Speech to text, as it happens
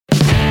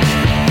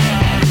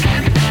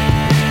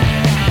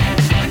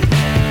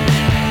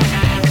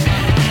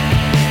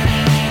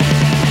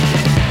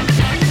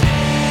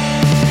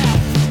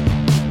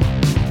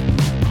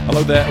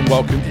Hello there and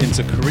welcome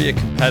into Career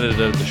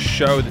Competitor, the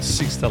show that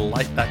seeks to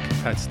light that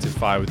competitive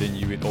fire within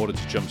you in order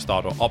to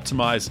jumpstart or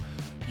optimize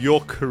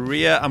your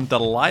career. I'm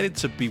delighted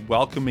to be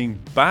welcoming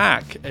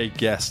back a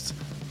guest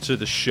to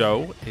the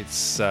show.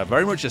 It's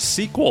very much a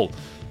sequel,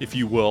 if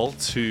you will,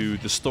 to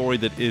the story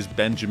that is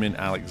Benjamin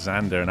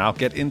Alexander, and I'll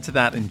get into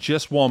that in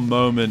just one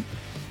moment.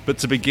 But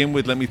to begin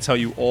with, let me tell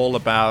you all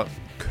about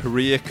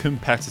Career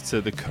Competitor,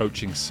 the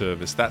coaching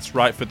service. That's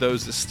right, for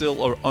those that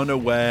still are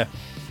unaware,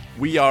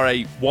 we are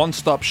a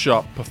one-stop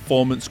shop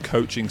performance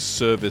coaching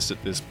service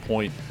at this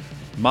point.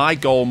 My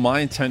goal, my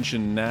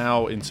intention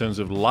now in terms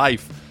of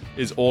life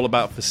is all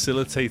about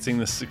facilitating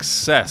the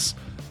success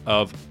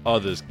of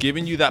others,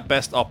 giving you that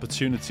best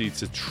opportunity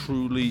to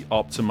truly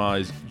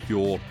optimize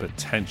your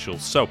potential.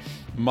 So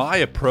my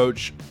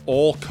approach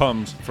all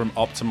comes from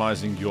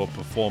optimizing your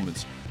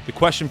performance. The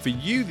question for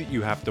you that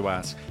you have to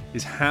ask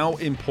is, how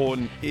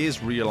important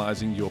is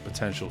realizing your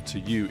potential to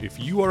you? If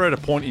you are at a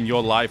point in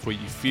your life where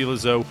you feel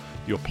as though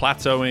you're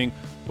plateauing,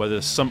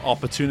 whether some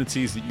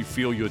opportunities that you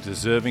feel you're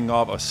deserving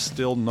of are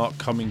still not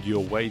coming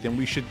your way, then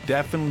we should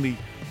definitely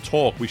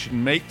talk. We should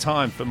make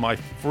time for my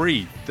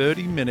free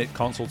 30-minute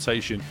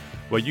consultation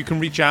where you can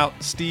reach out,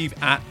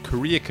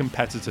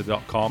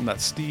 steve@careercompetitor.com.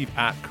 That's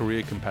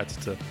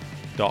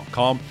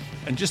steve@careercompetitor.com.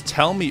 And just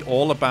tell me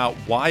all about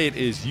why it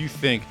is you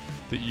think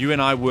that you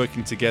and I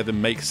working together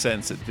makes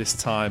sense at this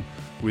time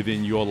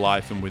within your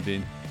life and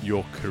within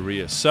your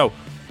career. So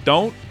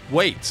don't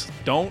wait.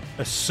 Don't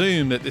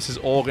assume that this is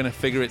all going to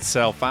figure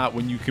itself out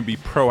when you can be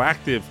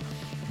proactive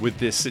with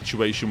this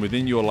situation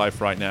within your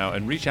life right now.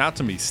 And reach out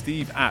to me,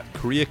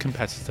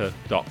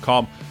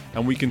 steve@careercompetitor.com,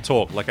 and we can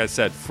talk. Like I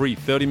said, free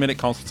 30-minute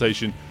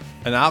consultation,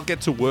 and I'll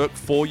get to work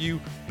for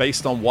you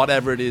based on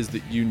whatever it is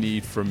that you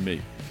need from me.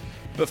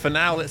 But for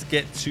now, let's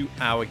get to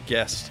our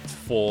guest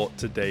for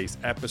today's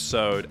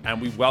episode.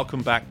 And we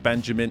welcome back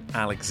Benjamin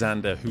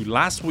Alexander, who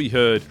last we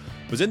heard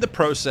was in the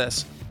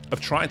process of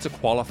trying to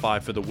qualify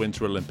for the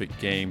Winter Olympic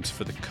Games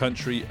for the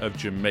country of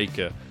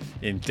Jamaica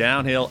in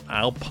downhill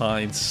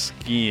alpine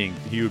skiing.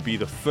 He would be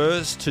the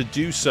first to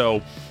do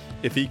so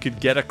if he could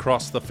get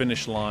across the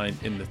finish line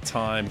in the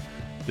time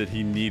that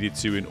he needed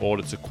to in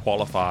order to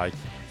qualify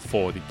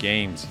for the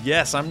games.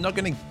 Yes, I'm not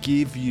going to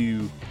give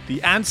you the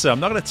answer.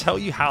 I'm not going to tell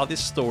you how this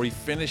story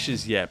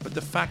finishes yet, but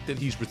the fact that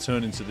he's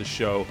returning to the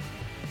show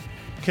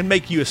can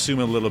make you assume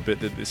a little bit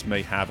that this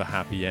may have a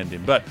happy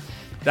ending. But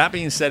that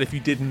being said, if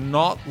you did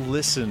not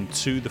listen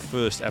to the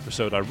first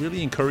episode, I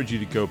really encourage you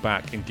to go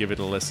back and give it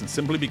a listen,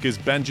 simply because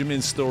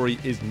Benjamin's story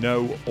is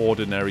no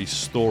ordinary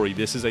story.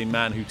 This is a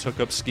man who took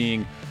up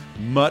skiing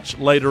much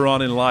later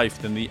on in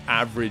life than the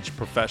average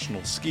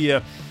professional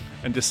skier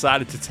and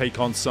decided to take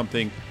on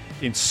something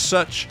in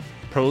such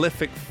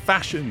prolific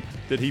fashion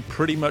that he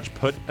pretty much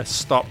put a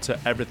stop to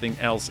everything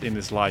else in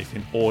his life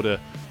in order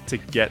to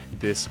get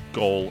this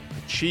goal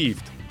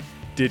achieved.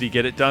 Did he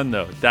get it done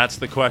though? That's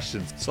the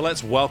question. So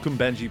let's welcome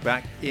Benji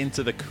back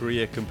into the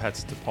Career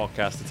Competitor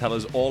podcast to tell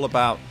us all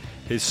about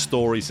his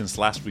story since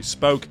last we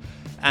spoke,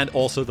 and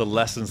also the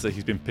lessons that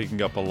he's been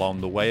picking up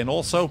along the way, and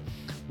also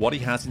what he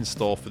has in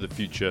store for the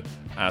future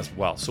as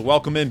well. So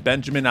welcome in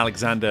Benjamin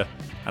Alexander,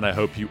 and I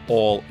hope you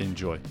all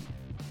enjoy.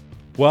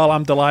 Well,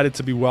 I'm delighted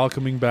to be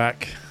welcoming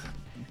back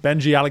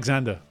Benji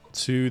Alexander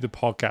to the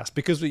podcast,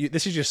 because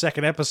this is your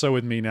second episode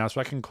with me now, so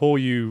I can call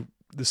you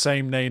the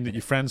same name that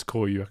your friends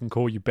call you. I can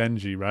call you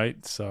Benji,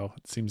 right? So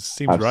it seems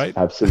right.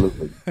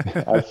 Absolutely.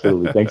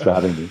 Absolutely. Thanks for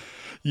having me.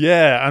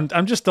 Yeah,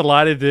 I'm just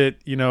delighted that,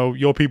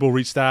 your people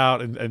reached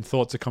out and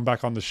thought to come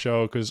back on the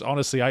show, because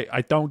honestly,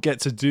 I don't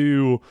get to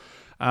do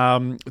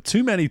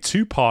too many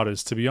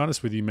two-parters, to be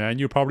honest with you, man.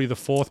 You're probably the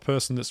fourth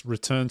person that's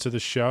returned to the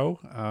show,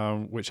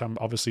 which I'm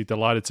obviously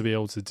delighted to be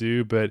able to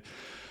do. But,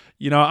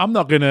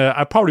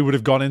 I probably would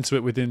have gone into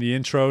it within the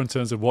intro in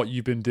terms of what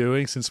you've been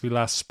doing since we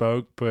last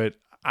spoke, but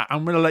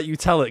I'm going to let you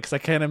tell it, because I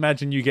can't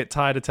imagine you get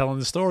tired of telling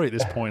the story at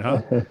this point,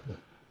 huh?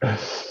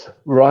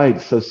 Right.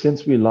 So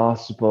since we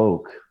last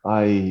spoke,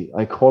 I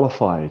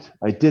qualified.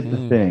 I did the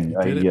thing.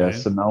 I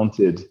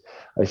surmounted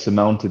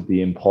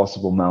the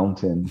impossible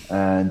mountain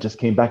and just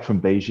came back from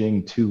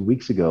Beijing 2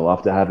 weeks ago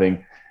after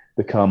having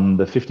become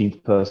the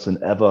 15th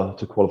person ever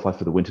to qualify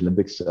for the Winter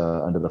Olympics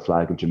under the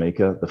flag of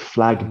Jamaica, the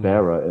flag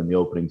bearer in the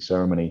opening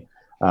ceremony,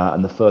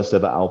 and the first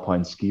ever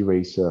alpine ski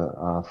racer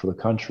for the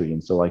country.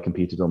 And so I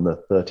competed on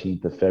the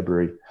 13th of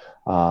February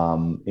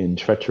in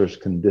treacherous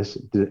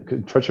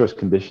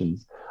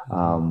conditions,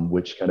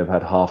 which kind of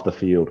had half the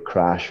field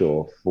crash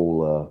or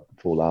fall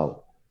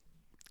out.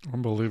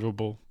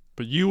 Unbelievable.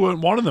 But you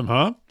weren't one of them,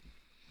 huh?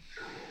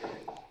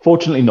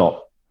 Fortunately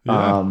not.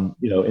 Yeah.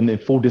 In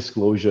full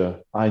disclosure,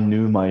 I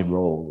knew my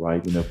role,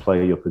 right?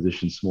 Play your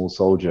position, small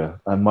soldier.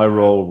 And my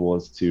role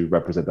was to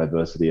represent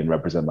diversity and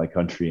represent my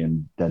country,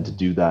 and then to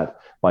do that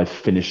by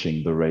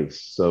finishing the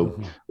race. So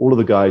all of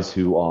the guys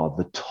who are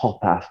the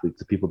top athletes,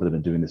 the people that have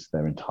been doing this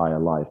their entire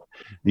life,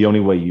 the only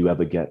way you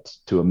ever get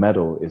to a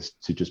medal is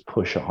to just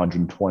push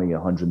 120,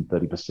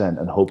 130%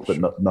 and hope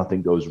that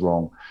nothing goes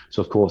wrong.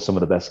 So of course, some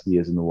of the best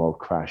skiers in the world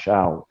crash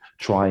out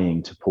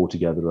trying to pull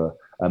together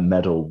a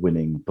medal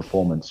winning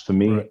performance. For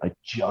me, Right. I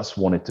just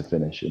wanted to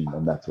finish,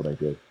 and that's what I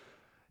did.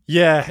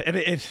 Yeah,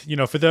 and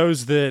for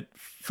those that,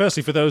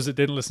 firstly, for those that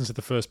didn't listen to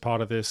the first part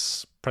of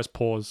this, press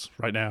pause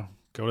right now,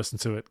 go listen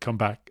to it, come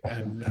back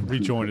and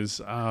rejoin us.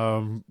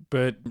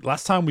 But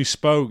last time we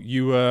spoke,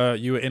 you were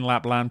in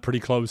Lapland, pretty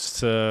close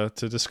to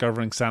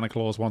discovering Santa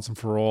Claus once and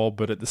for all.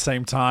 But at the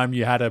same time,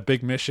 you had a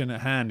big mission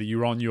at hand. You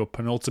were on your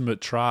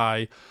penultimate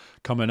try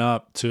coming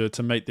up to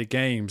make the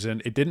games,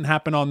 and it didn't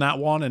happen on that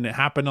one, and it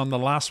happened on the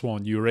last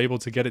one. You were able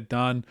to get it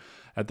done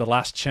at the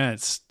last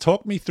chance.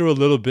 Talk me through a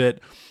little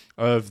bit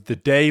of the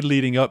day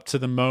leading up to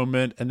the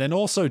moment, and then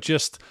also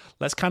just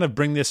let's kind of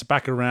bring this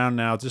back around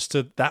now just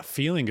to that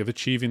feeling of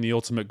achieving the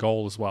ultimate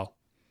goal as well.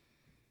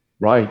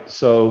 Right.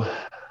 So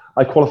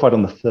I qualified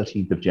on the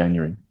 13th of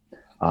January.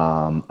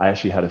 I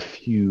actually had a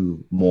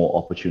few more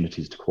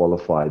opportunities to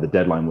qualify. The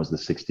deadline was the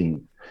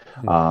 16th.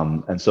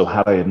 And so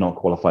had I not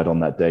qualified on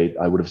that date,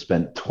 I would have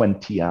spent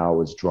 20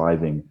 hours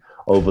driving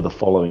over the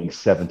following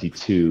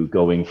 72,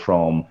 going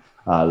from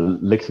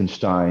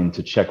Liechtenstein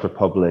to Czech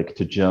Republic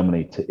to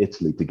Germany to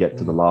Italy to get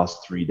to the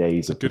last 3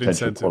 days of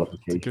potential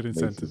qualification. Good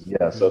incentive.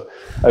 Yeah, so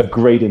a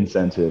great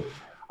incentive.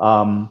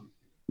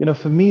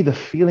 For me, the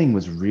feeling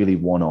was really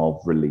one of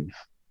relief.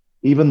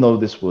 Even though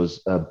this was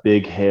a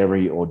big,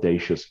 hairy,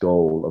 audacious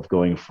goal of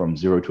going from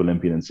zero to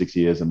Olympian in 6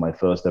 years and my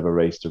first ever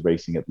race to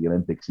racing at the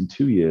Olympics in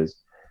 2 years,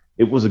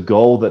 it was a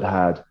goal that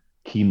had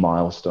key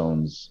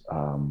milestones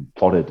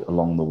plotted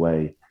along the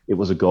way. It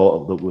was a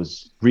goal that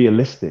was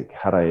realistic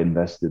had I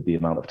invested the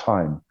amount of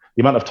time.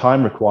 The amount of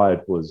time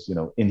required was,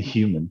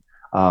 inhuman,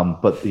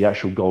 but the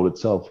actual goal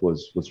itself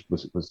was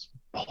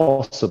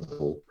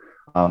possible.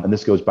 And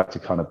this goes back to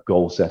kind of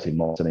goal setting,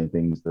 not setting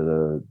things that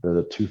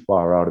are too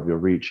far out of your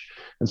reach.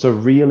 And so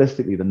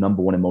realistically, the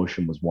number one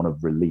emotion was one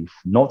of relief,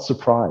 not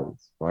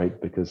surprise, right?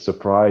 Because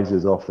surprise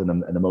is often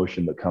an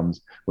emotion that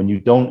comes when you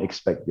don't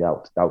expect the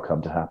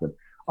outcome to happen.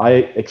 I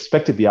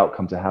expected the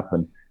outcome to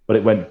happen, but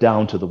it went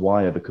down to the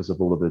wire because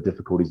of all of the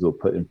difficulties that were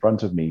put in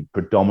front of me,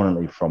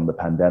 predominantly from the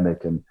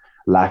pandemic and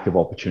lack of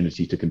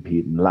opportunity to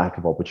compete and lack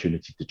of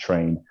opportunity to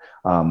train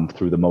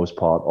through the most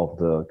part of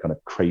the kind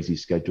of crazy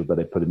schedule that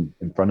they put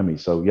in front of me.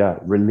 So yeah,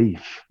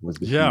 relief was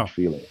the huge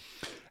feeling.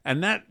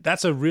 And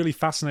that's a really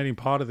fascinating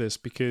part of this,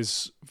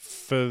 because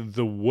for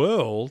the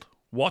world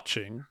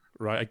watching,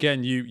 right,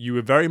 again, you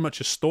were very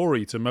much a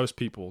story to most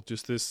people,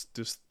 just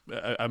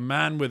a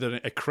man with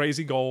a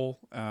crazy goal,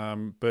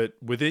 but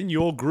within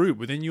your group,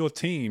 within your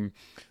team,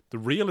 the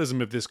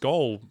realism of this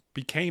goal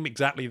became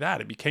exactly that.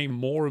 It became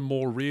more and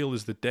more real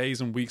as the days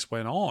and weeks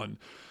went on.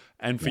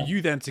 And for you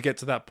then to get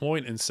to that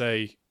point and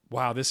say,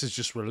 wow, this is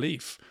just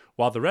relief,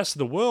 while the rest of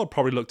the world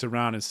probably looked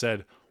around and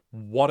said,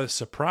 what a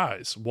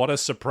surprise. What a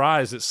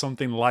surprise that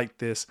something like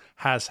this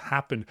has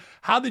happened.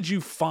 How did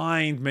you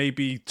find,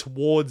 maybe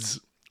towards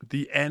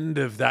the end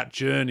of that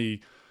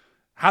journey,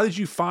 how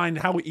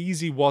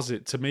easy was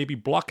it to maybe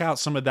block out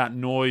some of that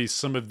noise,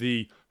 some of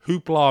the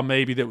hoopla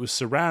maybe that was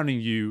surrounding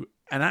you,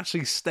 and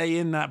actually stay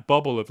in that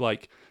bubble of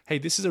like, hey,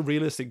 this is a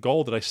realistic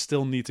goal that I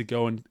still need to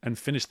go and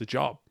finish the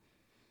job?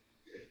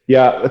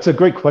 Yeah, that's a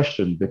great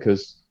question,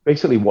 because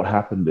basically what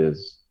happened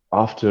is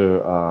after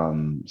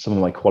some of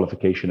my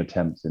qualification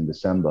attempts in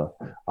December,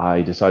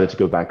 I decided to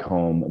go back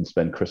home and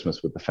spend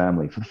Christmas with the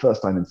family for the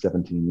first time in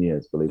 17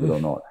 years, believe it or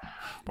not.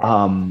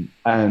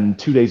 And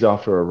 2 days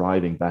after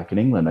arriving back in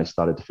England, I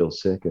started to feel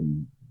sick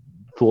and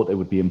thought it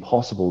would be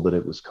impossible that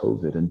it was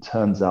COVID. And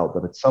turns out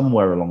that it's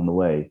somewhere along the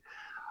way,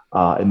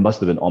 it must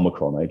have been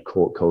Omicron. I'd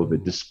caught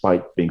COVID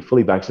despite being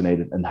fully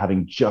vaccinated and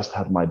having just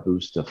had my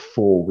booster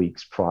 4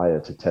 weeks prior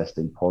to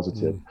testing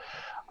positive.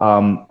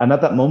 And at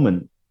that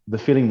moment, the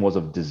feeling was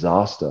of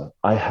disaster.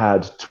 I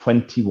had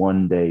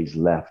 21 days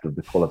left of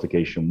the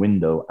qualification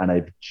window, and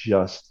I've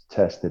just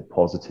tested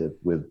positive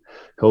with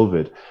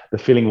COVID. The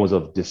feeling was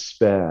of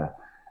despair.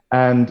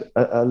 And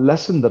a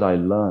lesson that I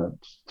learned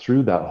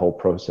through that whole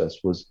process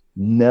was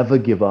never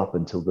give up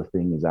until the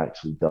thing is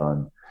actually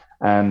done.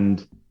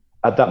 And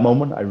at that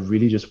moment, I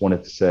really just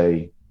wanted to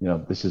say,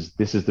 this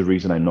is the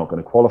reason I'm not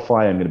going to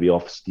qualify. I'm going to be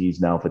off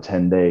skis now for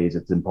 10 days.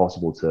 It's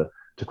impossible to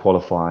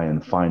qualify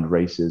and find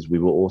races. We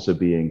were also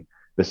being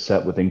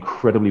beset with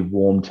incredibly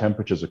warm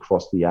temperatures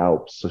across the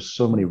Alps.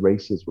 So many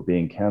races were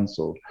being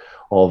cancelled.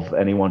 Of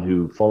anyone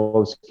who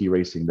follows ski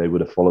racing, they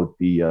would have followed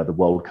the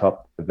World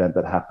Cup event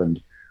that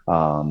happened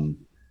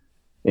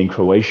in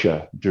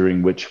Croatia,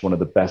 during which one of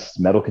the best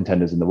medal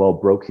contenders in the world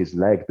broke his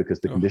leg because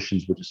the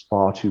conditions were just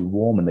far too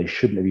warm and they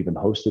shouldn't have even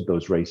hosted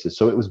those races.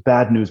 So it was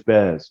bad news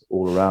bears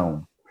all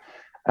around.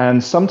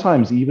 And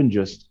sometimes even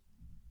just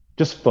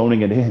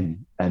phoning it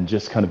in and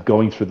just kind of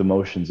going through the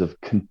motions of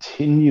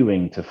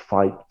continuing to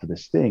fight for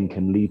this thing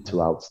can lead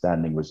to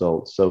outstanding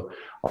results. So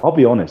I'll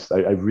be honest,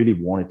 I really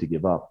wanted to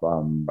give up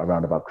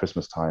around about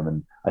Christmas time.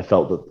 And I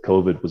felt that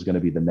COVID was going to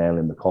be the nail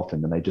in the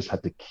coffin. And I just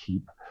had to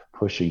keep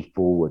pushing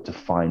forward to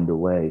find a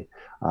way.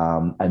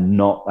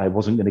 I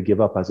wasn't going to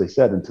give up, as I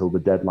said, until the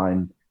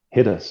deadline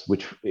hit us,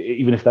 which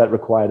even if that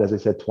required, as I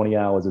said, 20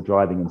 hours of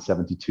driving in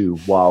 72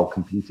 while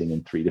competing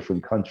in 3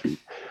 different countries.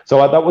 So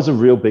that was a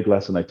real big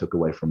lesson I took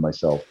away from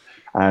myself.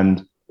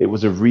 And it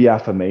was a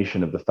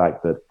reaffirmation of the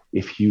fact that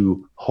if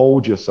you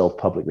hold yourself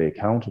publicly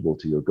accountable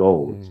to your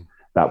goals,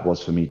 that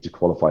was for me to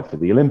qualify for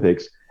the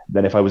Olympics.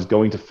 Then if I was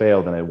going to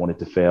fail, then I wanted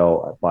to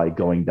fail by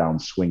going down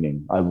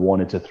swinging. I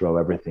wanted to throw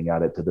everything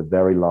at it to the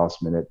very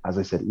last minute. As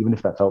I said, even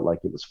if that felt like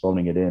it was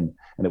phoning it in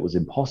and it was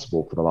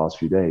impossible for the last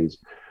few days,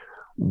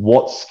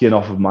 what skin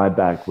off of my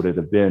back would it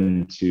have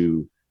been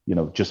to,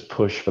 just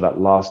push for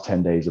that last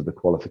 10 days of the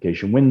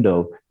qualification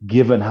window,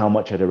 given how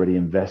much I'd already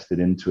invested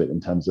into it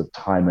in terms of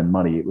time and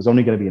money. It was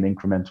only going to be an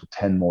incremental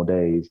 10 more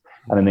days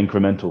and an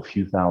incremental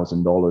few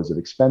 $1,000s of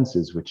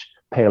expenses, which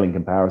pale in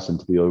comparison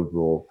to the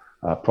overall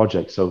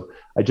project. So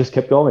I just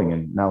kept going,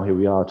 and now here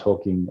we are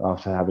talking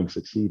after having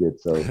succeeded.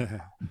 So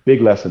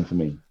big lesson for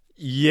me.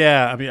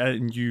 Yeah, I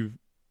mean, you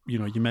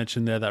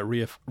mentioned there that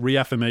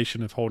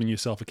reaffirmation of holding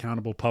yourself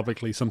accountable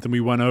publicly, something we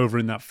went over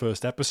in that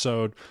first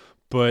episode,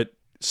 but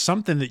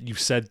something that you've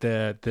said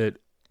there that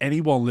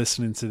anyone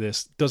listening to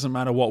this, doesn't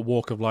matter what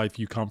walk of life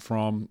you come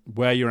from,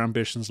 where your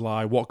ambitions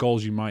lie, what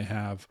goals you might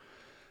have,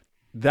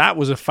 that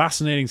was a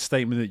fascinating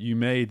statement that you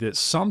made, that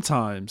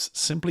sometimes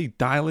simply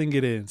dialing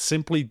it in,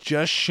 simply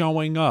just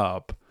showing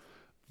up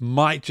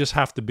might just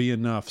have to be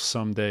enough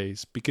some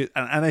days.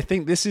 And I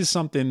think this is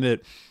something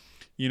that,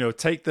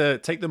 take the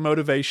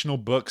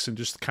motivational books and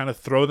just kind of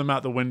throw them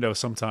out the window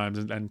sometimes,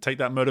 and take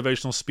that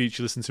motivational speech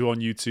you listen to on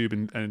YouTube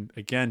and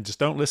again, just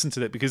don't listen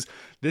to it, because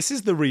this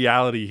is the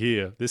reality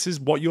here. This is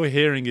what you're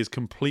hearing is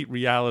complete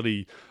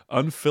reality,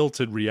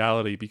 unfiltered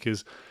reality,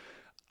 because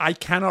I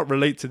cannot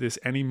relate to this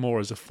anymore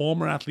as a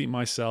former athlete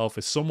myself,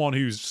 as someone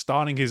who's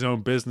starting his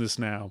own business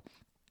now.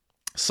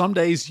 Some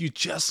days you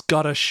just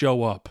gotta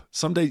show up.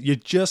 Some days you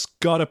just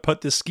gotta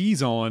put the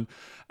skis on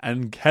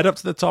and head up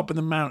to the top of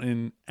the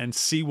mountain and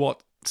see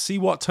what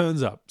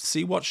turns up,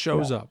 see what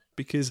shows up,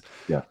 because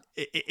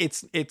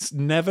it's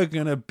never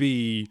gonna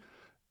be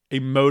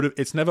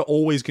it's never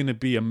always gonna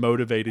be a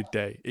motivated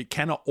day. It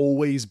cannot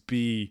always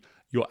be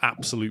your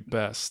absolute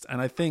best.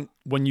 And I think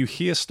when you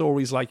hear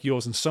stories like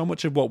yours, and so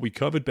much of what we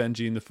covered,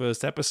 Benji, in the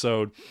first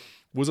episode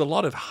was a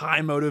lot of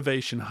high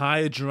motivation,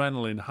 high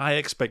adrenaline, high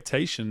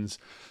expectations.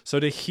 So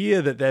to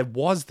hear that there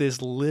was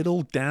this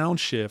little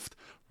downshift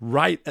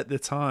right at the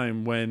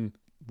time when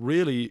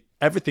really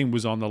everything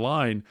was on the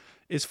line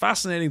is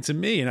fascinating to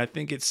me. And I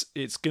think it's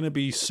going to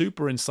be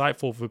super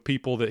insightful for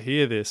people that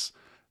hear this,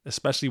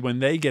 especially when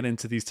they get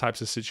into these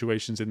types of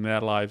situations in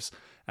their lives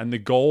and the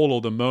goal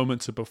or the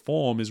moment to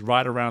perform is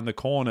right around the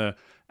corner.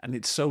 And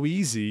it's so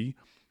easy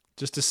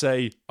just to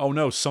say, oh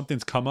no,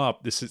 something's come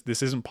up. This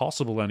isn't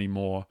possible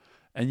anymore.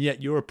 And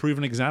yet you're a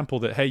proven example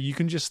that, hey,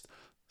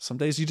 some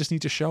days you just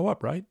need to show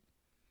up, right?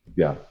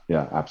 Yeah,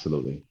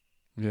 absolutely.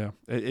 Yeah,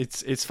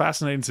 it's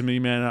fascinating to me,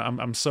 man.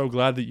 I'm so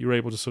glad that you're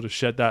able to sort of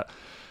shed that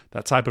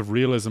type of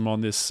realism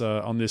on this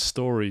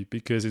story,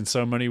 because in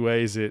so many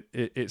ways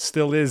it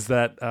still is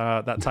that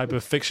type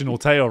of fictional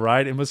tale,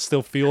 right? It must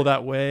still feel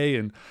that way,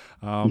 and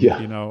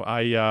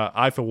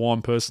I for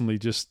one personally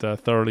just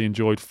thoroughly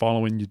enjoyed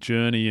following your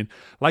journey. And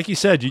like you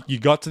said, you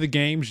got to the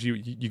games,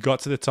 you got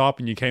to the top,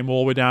 and you came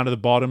all the way down to the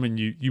bottom, and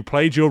you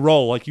played your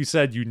role. Like you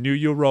said, you knew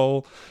your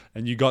role,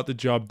 and you got the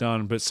job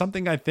done. But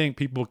something I think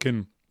people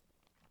can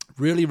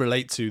really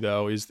relate to,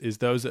 though, is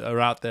those that are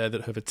out there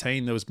that have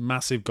attained those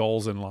massive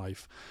goals in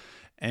life,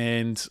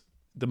 and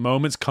the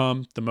moment's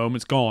come, the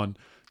moment's gone.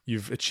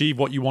 You've achieved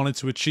what you wanted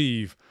to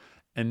achieve,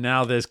 and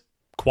now there's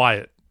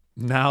quiet.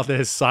 Now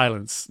there's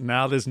silence.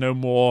 Now there's no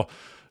more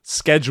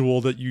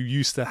schedule that you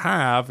used to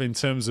have in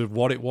terms of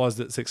what it was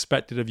that's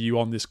expected of you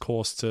on this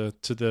course to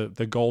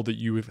the goal that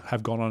you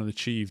have gone on and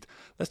achieved.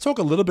 Let's talk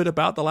a little bit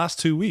about the last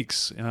 2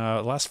 weeks,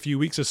 last few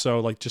weeks or so,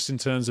 like just in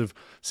terms of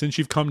since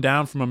you've come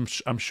down from,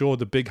 I'm sure,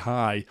 the big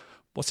high.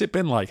 What's it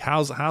been like?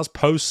 How's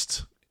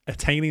post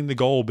attaining the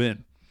goal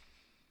been?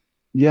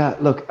 Yeah,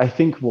 look, I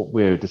think what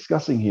we're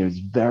discussing here is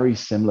very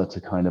similar to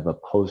kind of a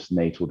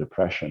postnatal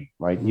depression,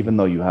 right? Even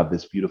though you have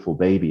this beautiful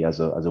baby as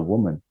a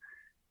woman,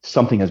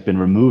 something has been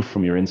removed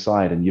from your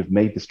inside, and you've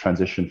made this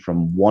transition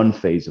from one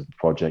phase of the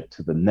project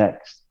to the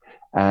next,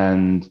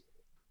 and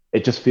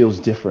it just feels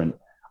different.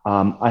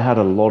 I had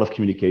a lot of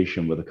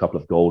communication with a couple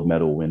of gold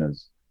medal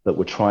winners that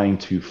were trying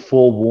to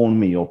forewarn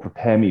me or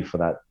prepare me for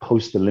that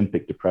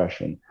post-Olympic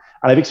depression.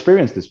 And I've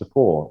experienced this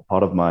before.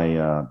 Part of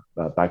my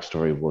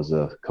backstory was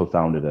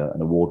co-founded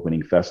an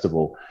award-winning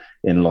festival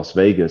in Las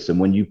Vegas. And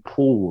when you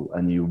pull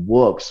and you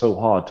work so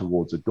hard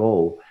towards a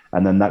goal,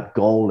 and then that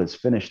goal is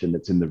finished and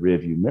it's in the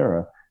rearview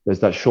mirror,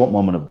 there's that short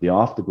moment of the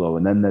afterglow.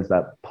 And then there's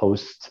that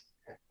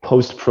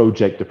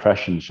post-project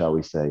depression, shall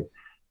we say.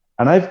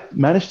 And I've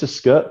managed to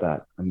skirt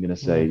that, I'm going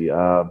to say,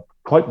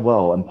 quite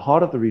well. And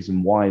part of the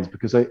reason why is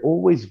because I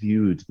always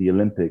viewed the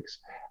Olympics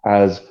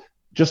as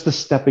just a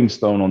stepping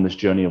stone on this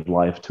journey of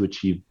life to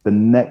achieve the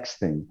next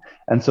thing.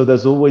 And so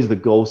there's always the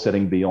goal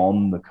setting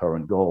beyond the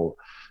current goal.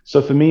 So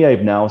for me,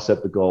 I've now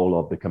set the goal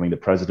of becoming the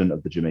president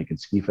of the Jamaican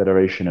Ski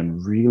Federation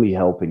and really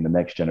helping the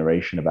next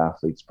generation of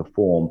athletes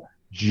perform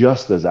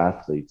just as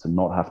athletes and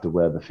not have to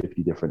wear the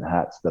 50 different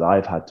hats that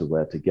I've had to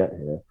wear to get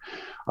here.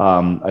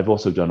 I've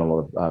also done a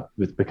lot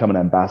of, become an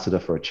ambassador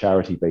for a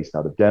charity based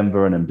out of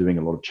Denver, and I'm doing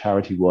a lot of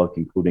charity work,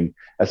 including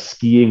a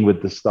Skiing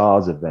with the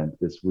Stars event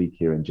this week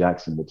here in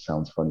Jackson, which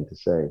sounds funny to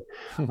say.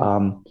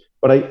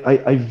 But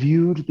I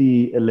viewed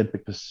the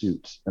Olympic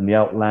pursuit and the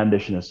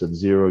outlandishness of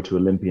 0 to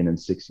Olympian in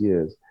 6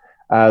 years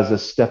as a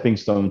stepping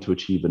stone to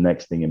achieve the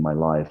next thing in my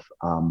life.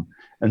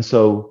 And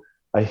so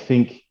I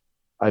think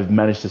I've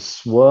managed to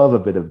swerve a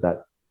bit of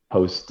that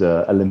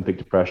post-Olympic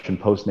depression,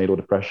 postnatal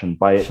depression,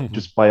 by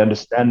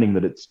understanding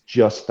that it's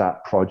just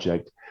that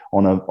project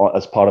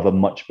as part of a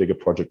much bigger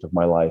project of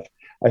my life.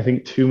 I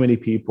think too many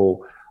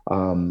people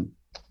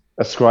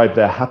ascribe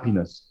their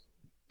happiness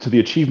to the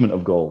achievement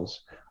of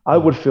goals. I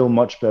would feel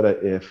much better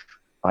if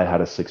I had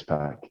a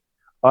six-pack.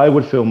 I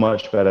would feel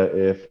much better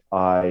if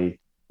I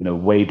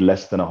weighed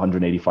less than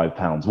 185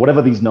 pounds.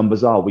 Whatever these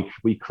numbers are,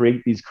 we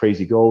create these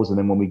crazy goals, and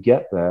then when we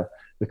get there,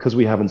 because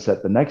we haven't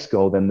set the next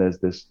goal, then there's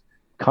this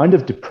kind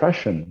of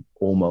depression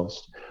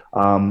almost.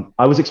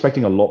 I was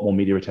expecting a lot more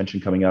media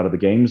attention coming out of the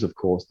games. Of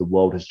course, the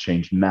world has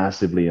changed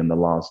massively in the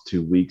last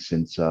 2 weeks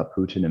since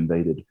Putin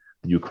invaded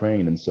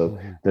Ukraine. And so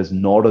there's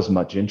not as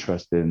much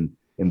interest in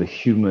the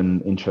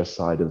human interest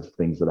side of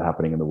things that are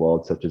happening in the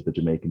world, such as the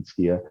Jamaican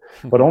skier.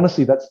 But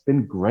honestly, that's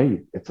been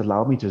great. It's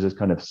allowed me to just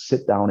kind of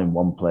sit down in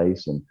one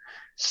place and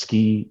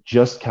ski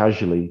just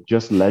casually,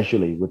 just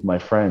leisurely with my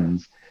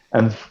friends,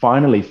 and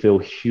finally feel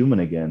human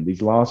again.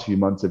 These last few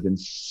months have been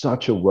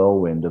such a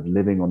whirlwind of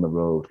living on the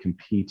road,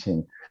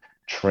 competing,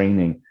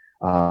 training.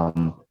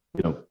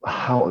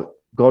 How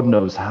God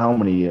knows how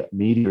many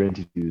media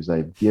interviews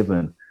I've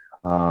given.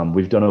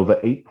 We've done over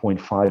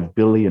 8.5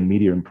 billion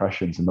media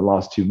impressions in the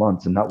last 2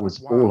 months, and that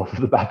was all off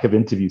the back of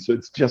interviews. So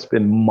it's just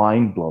been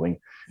mind-blowing.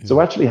 Yeah.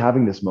 So actually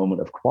having this moment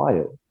of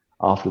quiet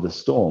after the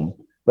storm,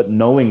 but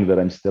knowing that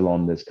I'm still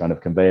on this kind of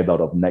conveyor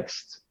belt of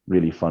next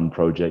really fun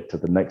project to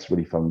the next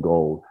really fun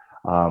goal,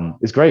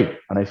 is great.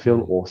 And I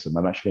feel awesome.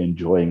 I'm actually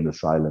enjoying the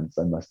silence,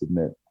 I must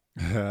admit.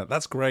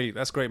 That's great.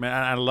 That's great, man.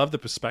 I love the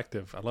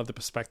perspective. I love the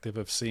perspective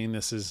of seeing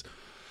this as,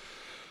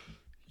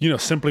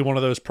 simply one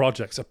of those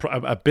projects,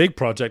 a big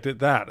project at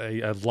that,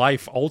 a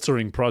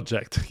life-altering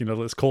project.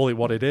 Let's call it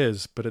what it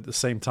is. But at the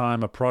same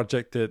time, a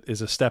project that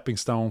is a stepping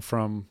stone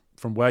from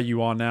where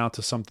you are now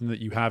to something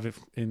that you have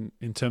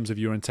in terms of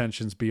your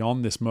intentions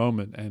beyond this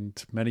moment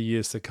and many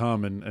years to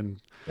come.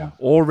 And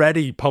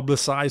already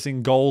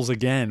publicizing goals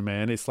again,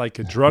 man. It's like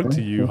a drug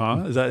to you,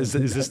 huh? Is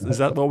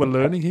that what we're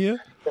learning here?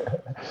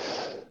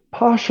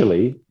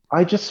 Partially.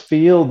 I just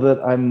feel that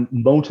I'm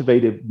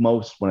motivated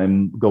most when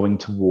I'm going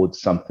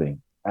towards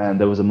something. And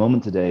there was a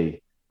moment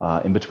today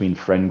in between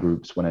friend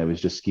groups when I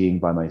was just skiing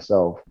by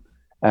myself.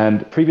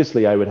 And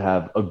previously I would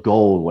have a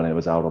goal when I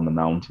was out on the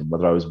mountain,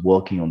 whether I was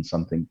working on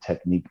something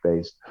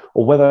technique-based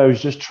or whether I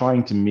was just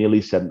trying to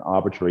merely set an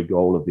arbitrary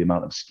goal of the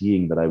amount of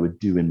skiing that I would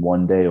do in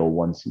one day or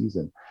one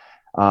season.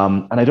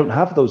 And I don't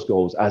have those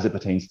goals as it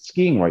pertains to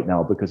skiing right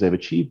now because I've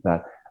achieved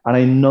that. And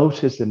I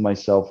notice in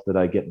myself that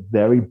I get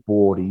very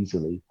bored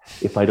easily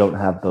if I don't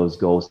have those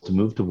goals to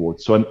move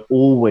towards. So I'm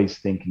always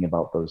thinking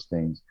about those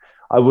things.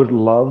 I would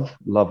love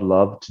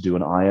to do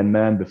an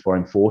Ironman before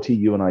I'm 40.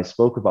 You and I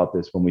spoke about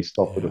this when we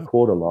stopped at a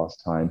quarter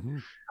last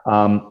time.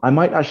 I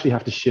might actually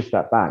have to shift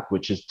that back,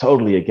 which is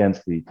totally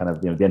against the kind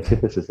of, the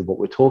antithesis of what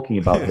we're talking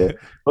about here.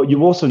 But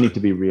you also need to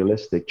be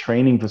realistic.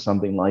 Training for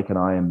something like an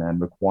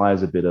Ironman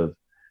requires a bit of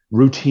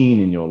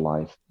routine in your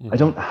life. I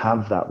don't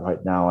have that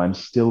right now. I'm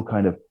still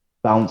kind of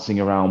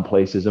bouncing around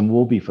places and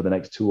will be for the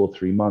next 2 or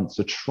 3 months.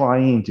 So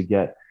trying to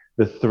get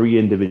the 3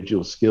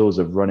 individual skills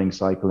of running,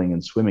 cycling,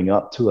 and swimming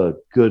up to a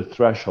good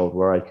threshold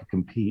where I could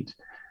compete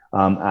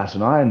at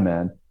an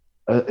Ironman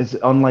is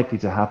unlikely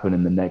to happen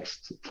in the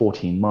next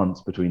 14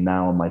 months between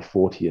now and my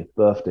 40th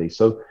birthday.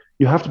 So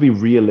you have to be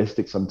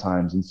realistic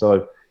sometimes. And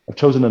so I've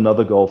chosen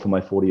another goal for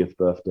my 40th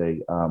birthday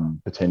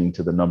pertaining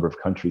to the number of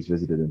countries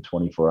visited in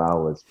 24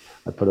 hours.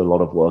 I put a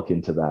lot of work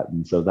into that.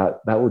 And so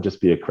that will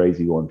just be a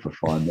crazy one for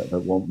fun. That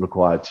won't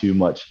require too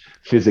much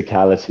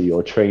physicality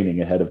or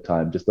training ahead of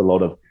time, just a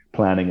lot of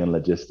planning and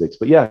logistics.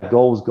 But yeah,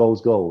 goals.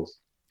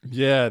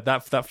 Yeah,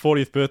 that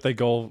 40th birthday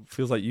goal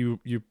feels like you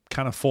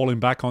kind of falling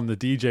back on the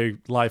DJ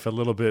life a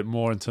little bit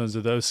more in terms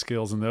of those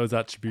skills and those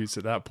attributes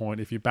at that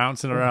point, if you're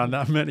bouncing around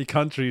that many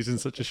countries in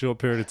such a short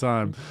period of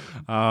time.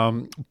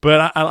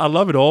 But I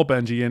love it all,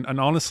 Benji. And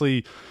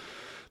honestly,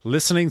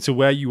 listening to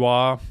where you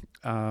are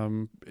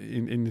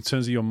in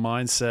terms of your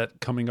mindset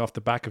coming off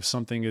the back of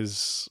something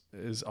is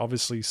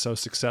obviously so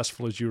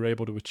successful as you're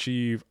able to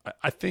achieve,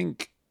 I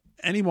think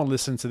anyone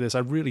listening to this, I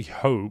really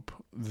hope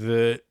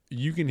that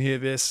you can hear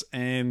this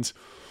and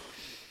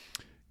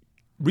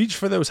reach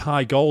for those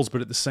high goals,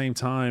 but at the same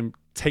time,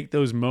 take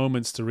those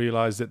moments to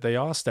realize that they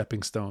are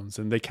stepping stones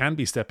and they can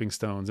be stepping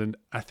stones. And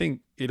I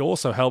think it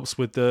also helps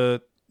with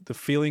the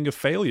feeling of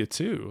failure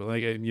too.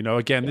 Like,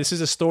 again, this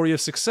is a story of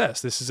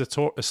success. This is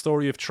a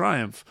story of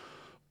triumph,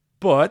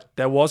 but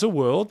there was a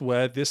world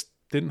where this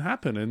didn't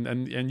happen,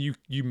 and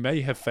you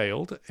may have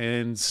failed,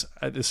 and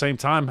at the same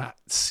time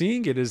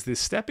seeing it as this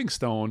stepping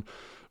stone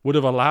would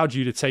have allowed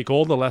you to take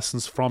all the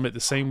lessons from it the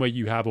same way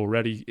you have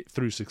already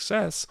through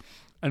success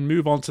and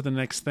move on to the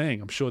next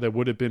thing. I'm sure there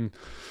would have been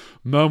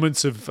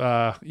moments of,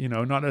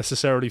 not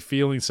necessarily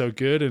feeling so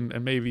good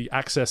and maybe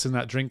accessing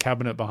that drink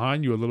cabinet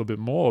behind you a little bit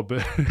more.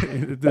 But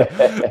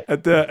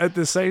at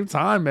the same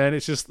time, man,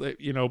 it's just,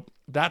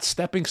 that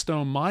stepping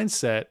stone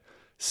mindset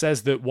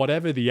says that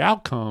whatever the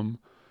outcome,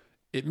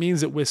 it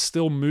means that we're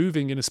still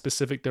moving in a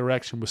specific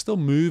direction. We're still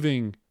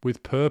moving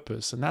with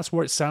purpose. And that's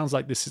where it sounds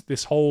like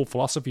this whole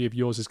philosophy of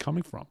yours is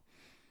coming from.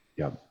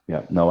 Yeah.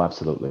 No,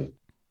 absolutely.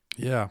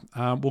 Yeah.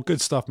 Well,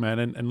 good stuff, man.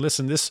 And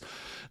listen, this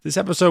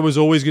episode was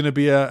always going to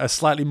be a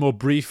slightly more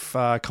brief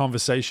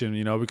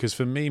conversation, because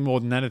for me,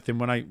 more than anything,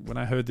 when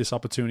I heard this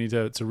opportunity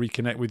to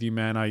reconnect with you,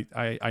 man,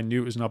 I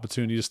knew it was an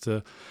opportunity just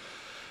to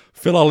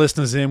fill our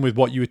listeners in with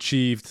what you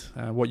achieved,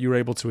 what you were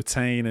able to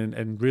attain,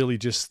 and really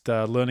just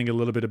learning a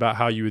little bit about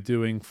how you were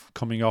doing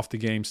coming off the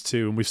games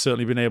too. And we've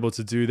certainly been able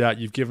to do that.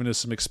 You've given us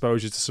some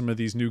exposure to some of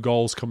these new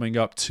goals coming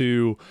up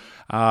too.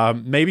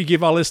 Maybe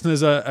give our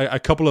listeners a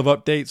couple of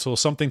updates or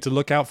something to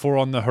look out for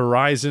on the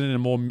horizon in a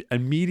more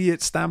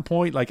immediate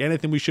standpoint, like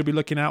anything we should be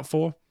looking out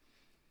for.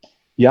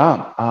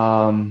 Yeah.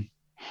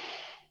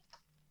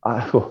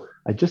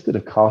 I just did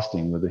a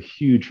casting with a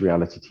huge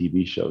reality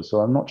TV show,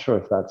 so I'm not sure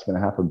if that's going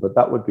to happen, but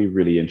that would be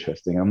really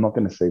interesting. I'm not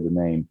going to say the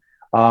name,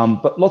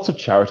 but lots of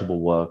charitable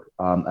work.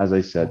 As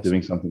I said,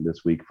 doing something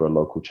this week for a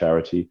local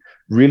charity,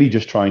 really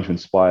just trying to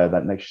inspire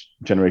that next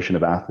generation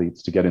of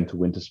athletes to get into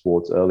winter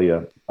sports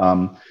earlier.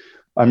 I'm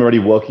already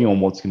working on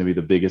what's going to be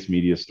the biggest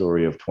media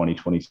story of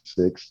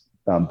 2026,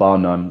 bar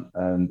none,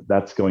 and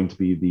that's going to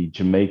be the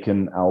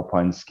Jamaican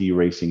alpine ski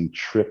racing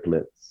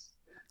triplets.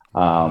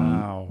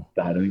 Wow.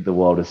 I don't think the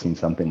world has seen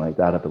something like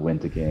that at the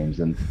Winter Games.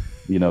 And,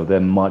 they're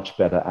much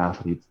better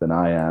athletes than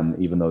I am,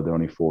 even though they're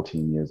only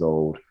 14 years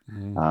old.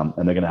 And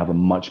they're going to have a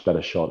much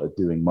better shot at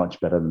doing much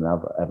better than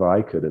ever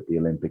I could at the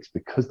Olympics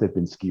because they've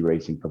been ski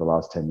racing for the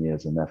last 10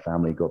 years and their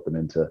family got them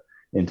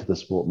into the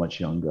sport much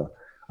younger.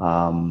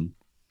 And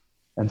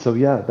so,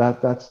 yeah,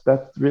 that's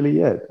really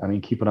it. I mean,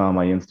 keep an eye on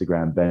my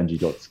Instagram,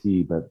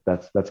 benji.ski, but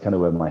that's kind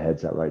of where my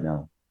head's at right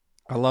now.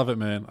 I love it,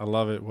 man. I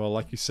love it. Well,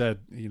 like you said,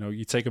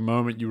 you take a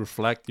moment, you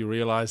reflect, you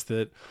realize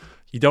that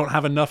you don't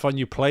have enough on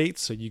your plate,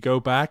 so you go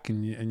back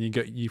and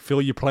you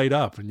fill your plate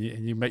up, and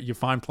you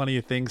find plenty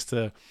of things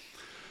to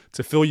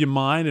fill your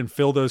mind and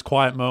fill those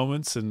quiet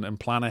moments and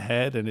plan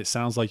ahead. And it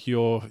sounds like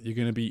you're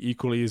going to be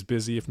equally as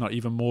busy, if not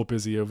even more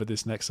busy, over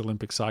this next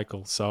Olympic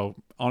cycle. So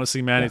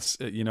honestly, man, It's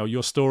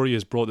your story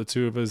has brought the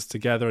two of us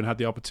together and had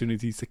the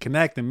opportunities to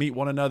connect and meet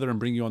one another and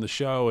bring you on the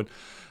show. And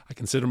I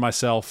consider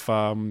myself,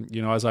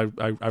 as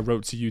I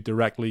wrote to you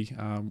directly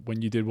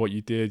when you did what you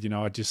did,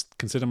 I just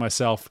consider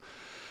myself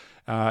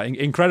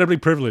incredibly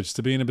privileged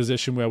to be in a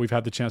position where we've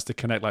had the chance to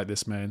connect like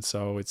this, man.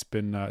 So it's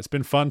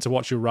been fun to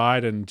watch you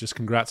ride, and just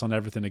congrats on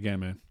everything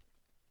again, man.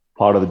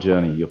 Part of the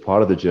journey. You're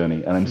part of the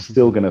journey, and I'm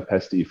still going to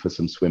pester you for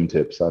some swim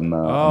tips. I'm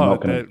not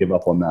going to give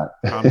up on that.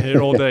 I'm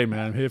here all day,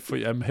 man. I'm here for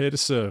you. I'm here to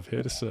serve.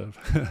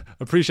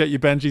 Appreciate you,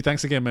 Benji.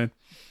 Thanks again, man.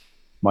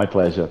 My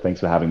pleasure. Thanks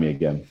for having me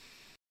again.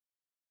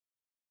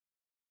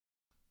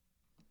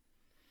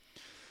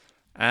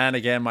 And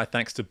again, my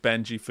thanks to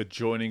Benji for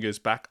joining us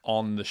back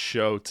on the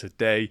show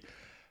today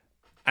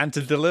and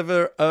to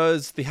deliver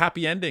us the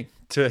happy ending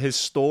to his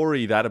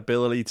story, that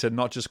ability to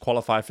not just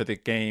qualify for the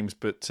games,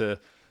 but to,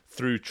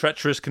 through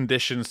treacherous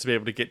conditions, to be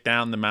able to get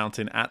down the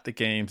mountain at the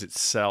games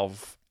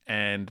itself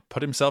and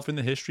put himself in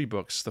the history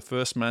books, the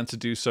first man to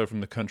do so from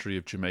the country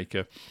of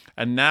Jamaica,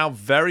 and now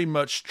very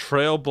much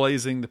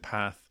trailblazing the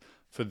path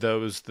for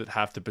those that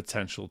have the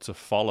potential to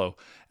follow.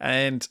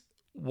 And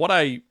what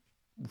I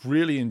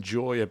really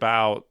enjoy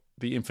about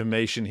the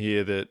information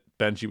here that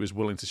Benji was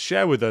willing to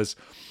share with us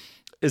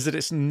is that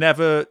it's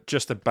never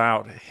just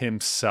about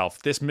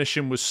himself. This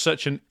mission was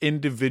such an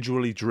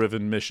individually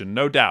driven mission,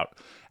 no doubt.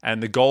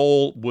 And the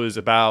goal was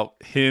about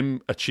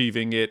him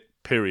achieving it,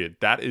 period.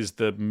 That is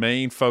the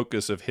main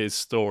focus of his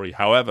story.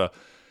 However,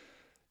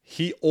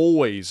 he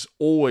always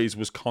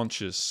was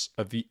conscious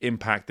of the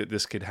impact that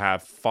this could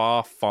have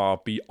far, far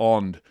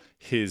beyond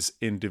his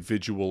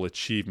individual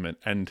achievement.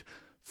 And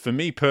for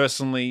me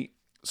personally,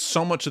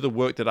 so much of the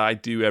work that I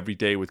do every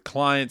day with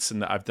clients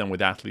and that I've done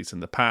with athletes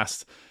in the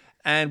past,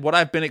 and what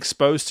I've been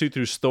exposed to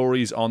through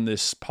stories on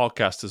this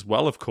podcast as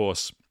well, of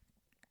course,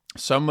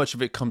 so much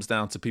of it comes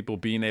down to people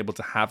being able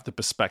to have the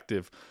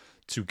perspective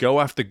to go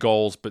after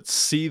goals, but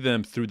see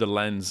them through the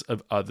lens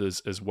of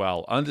others as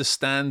well.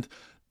 Understand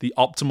the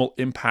optimal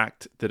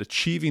impact that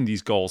achieving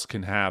these goals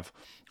can have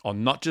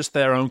on not just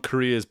their own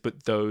careers,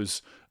 but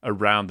those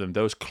around them,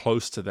 those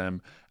close to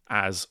them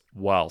as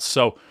well.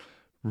 So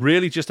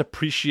really just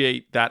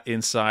appreciate that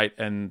insight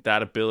and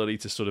that ability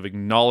to sort of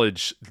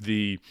acknowledge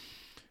the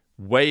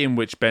way in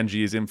which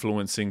Benji is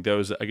influencing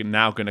those that are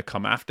now going to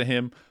come after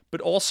him.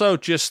 But also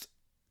just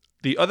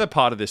the other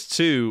part of this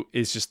too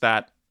is just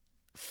that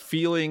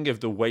feeling of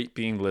the weight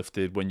being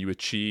lifted when you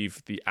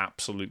achieve the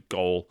absolute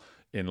goal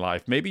in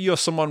life. Maybe you're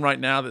someone right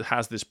now that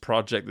has this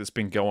project that's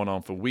been going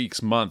on for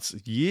weeks, months,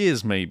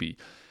 years maybe,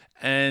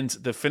 and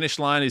the finish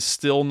line is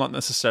still not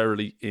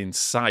necessarily in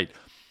sight.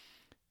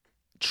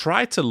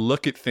 Try to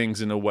look at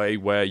things in a way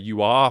where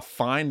you are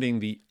finding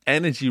the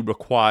energy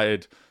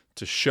required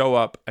to show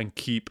up and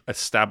keep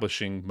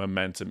establishing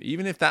momentum.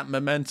 Even if that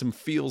momentum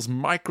feels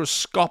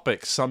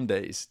microscopic some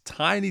days,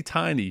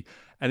 tiny,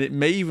 and it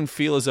may even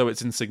feel as though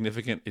it's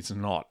insignificant, it's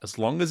not. As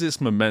long as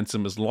it's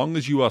momentum, as long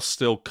as you are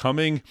still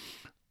coming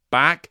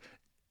back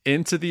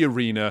into the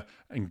arena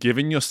and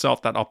giving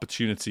yourself that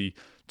opportunity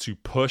to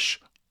push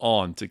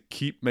on, to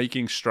keep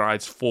making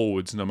strides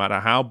forwards, no matter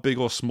how big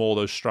or small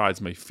those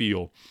strides may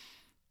feel,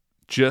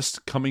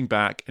 just coming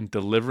back and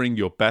delivering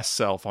your best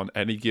self on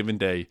any given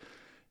day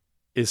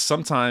is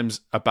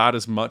sometimes about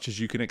as much as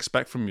you can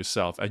expect from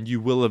yourself. And you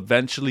will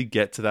eventually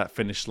get to that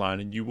finish line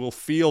and you will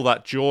feel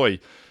that joy,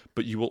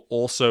 but you will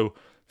also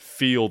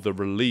feel the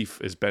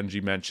relief, as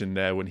Benji mentioned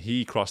there, when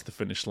he crossed the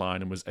finish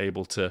line and was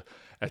able to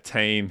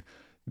attain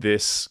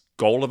this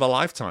goal of a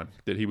lifetime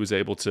that he was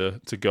able to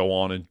go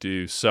on and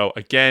do. So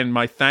again,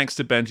 my thanks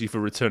to Benji for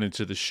returning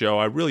to the show.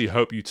 I really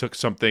hope you took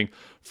something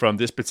from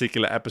this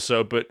particular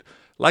episode, but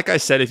like I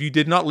said, if you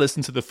did not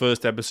listen to the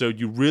first episode,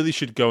 you really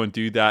should go and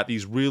do that.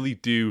 These really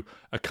do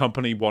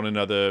accompany one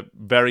another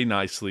very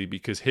nicely,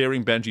 because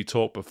hearing Benji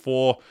talk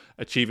before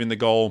achieving the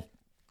goal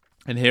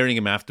and hearing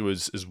him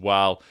afterwards as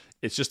well,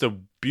 it's just a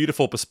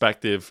beautiful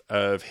perspective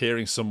of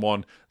hearing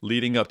someone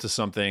leading up to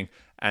something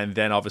and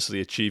then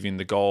obviously achieving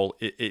the goal.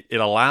 It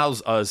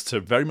allows us to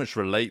very much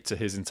relate to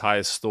his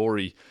entire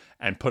story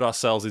and put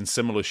ourselves in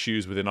similar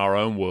shoes within our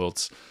own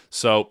worlds.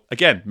 So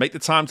again, make the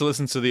time to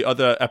listen to the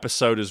other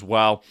episode as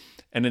well.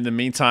 And in the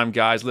meantime,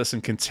 guys,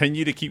 listen,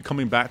 continue to keep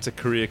coming back to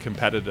Career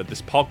Competitor.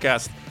 This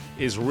podcast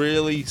is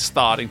really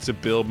starting to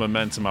build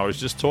momentum. I was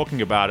just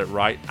talking about it,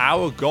 right?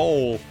 Our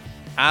goal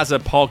as a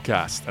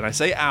podcast, and I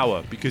say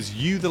our because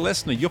you, the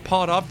listener, you're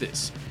part of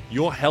this.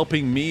 You're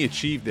helping me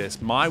achieve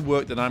this. My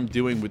work that I'm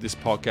doing with this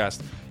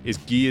podcast is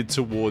geared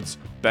towards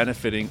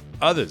benefiting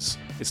others.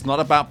 It's not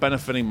about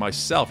benefiting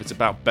myself. It's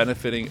about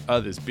benefiting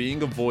others,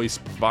 being a voice,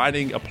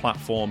 providing a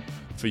platform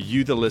for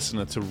you, the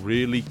listener, to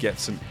really get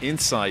some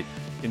insight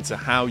into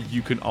how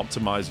you can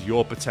optimize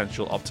your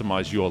potential,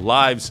 optimize your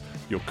lives,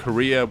 your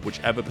career,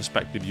 whichever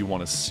perspective you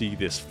want to see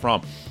this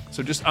from.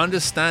 So just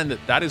understand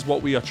that that is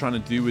what we are trying to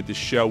do with this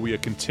show. We are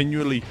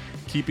continually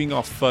keeping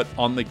our foot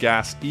on the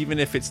gas, even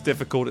if it's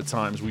difficult at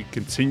times. We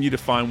continue to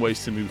find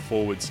ways to move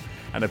forwards.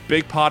 And a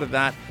big part of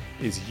that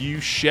is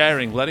you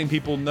sharing, letting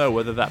people know,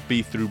 whether that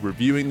be through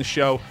reviewing the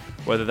show,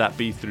 whether that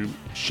be through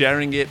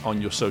sharing it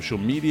on your social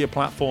media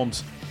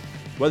platforms,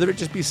 whether it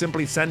just be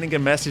simply sending a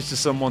message to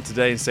someone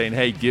today and saying,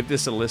 hey, give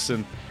this a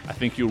listen. I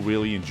think you'll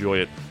really enjoy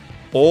it.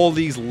 All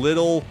these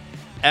little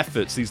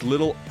efforts, these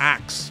little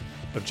acts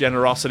of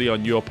generosity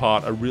on your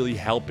part are really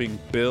helping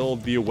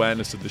build the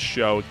awareness of the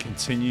show and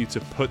continue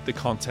to put the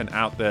content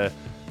out there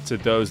to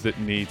those that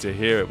need to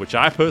hear it, which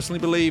I personally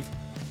believe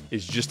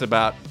is just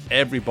about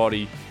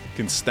everybody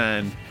can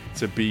stand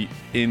to be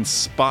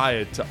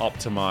inspired to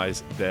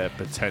optimize their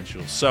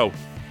potential. So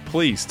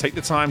please take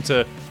the time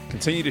to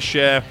continue to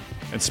share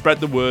and spread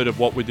the word of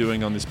what we're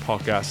doing on this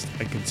podcast,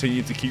 and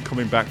continue to keep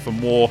coming back for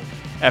more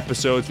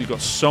episodes. We've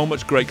got so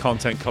much great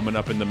content coming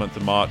up in the month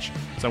of March,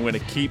 so I'm going to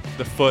keep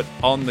the foot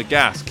on the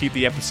gas, keep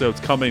the episodes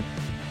coming,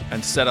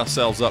 and set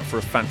ourselves up for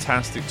a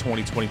fantastic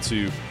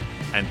 2022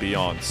 and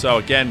beyond. So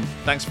again,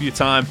 thanks for your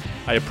time.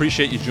 I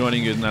appreciate you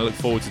joining us, and I look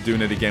forward to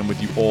doing it again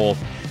with you all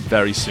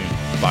very soon.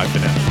 Bye for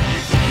now.